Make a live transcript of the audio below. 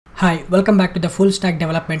Hi, welcome back to the full stack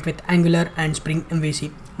development with Angular and Spring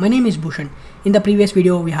MVC. My name is Bhushan. In the previous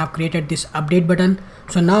video, we have created this update button.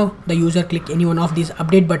 So now the user click any one of these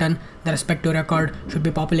update button, the respective record should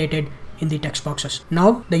be populated in the text boxes.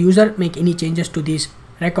 Now the user make any changes to these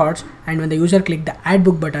records, and when the user click the add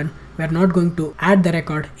book button, we are not going to add the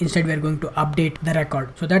record, instead we are going to update the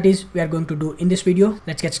record. So that is we are going to do in this video.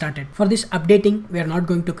 Let's get started. For this updating, we are not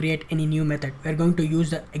going to create any new method. We are going to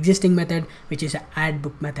use the existing method, which is an add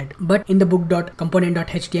book method. But in the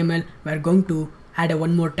book.component.html, we are going to add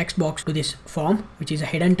one more text box to this form, which is a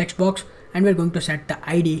hidden text box, and we're going to set the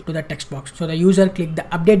ID to the text box. So the user click the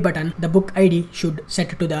update button, the book ID should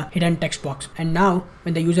set to the hidden text box. And now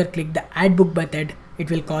when the user click the add book method, it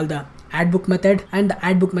will call the add book method, and the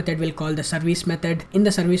add book method will call the service method. In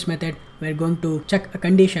the service method, we're going to check a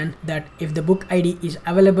condition that if the book ID is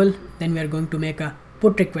available, then we are going to make a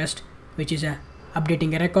put request, which is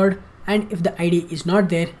updating a record. And if the ID is not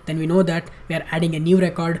there, then we know that we are adding a new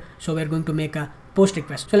record, so we're going to make a post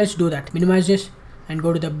request. So let's do that. Minimize this and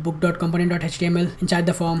go to the book.component.html. Inside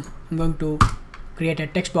the form, I'm going to create a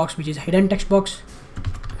text box, which is a hidden text box.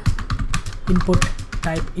 Input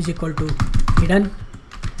type is equal to hidden,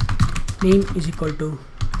 name is equal to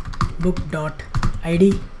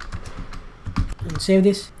book.id, and save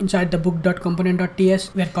this. Inside the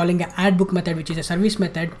book.component.ts, we are calling a add book method, which is a service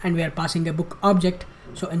method, and we are passing a book object.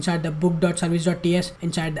 So inside the book.service.ts,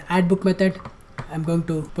 inside the add book method, I'm going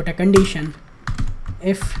to put a condition.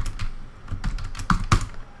 If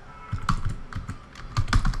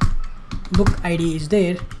book ID is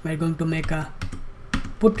there, we're going to make a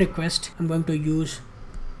put request. I'm going to use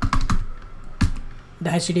the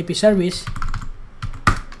HTTP service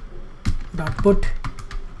dot put,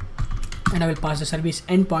 and I will pass the service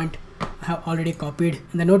endpoint. I have already copied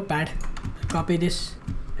in the notepad. I'll copy this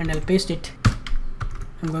and I'll paste it.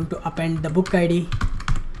 I'm going to append the book ID,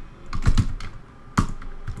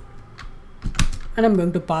 and I'm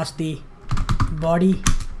going to pass the body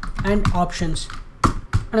and options,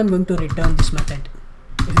 and I'm going to return this method.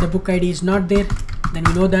 If the book ID is not there, then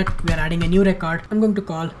we know that we are adding a new record. I'm going to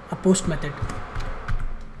call a post method.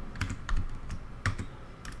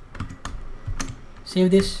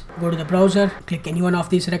 Save this, go to the browser, click any one of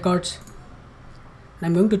these records, and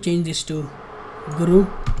I'm going to change this to Guru.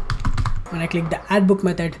 When I click the add book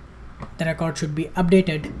method, the record should be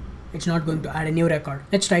updated. It's not going to add a new record.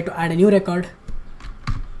 Let's try to add a new record.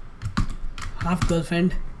 Half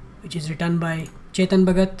Girlfriend, which is written by Chetan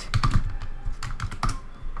Bhagat.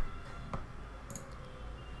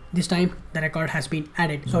 This time the record has been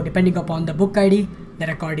added. So depending upon the book ID, the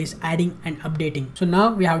record is adding and updating. So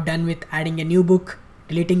now we have done with adding a new book,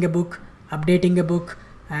 deleting a book, updating a book,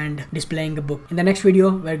 and displaying a book. In the next video,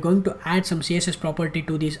 we're going to add some CSS property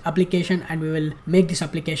to this application, and we will make this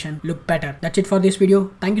application look better. That's it for this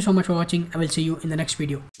video. Thank you so much for watching. I will see you in the next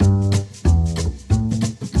video.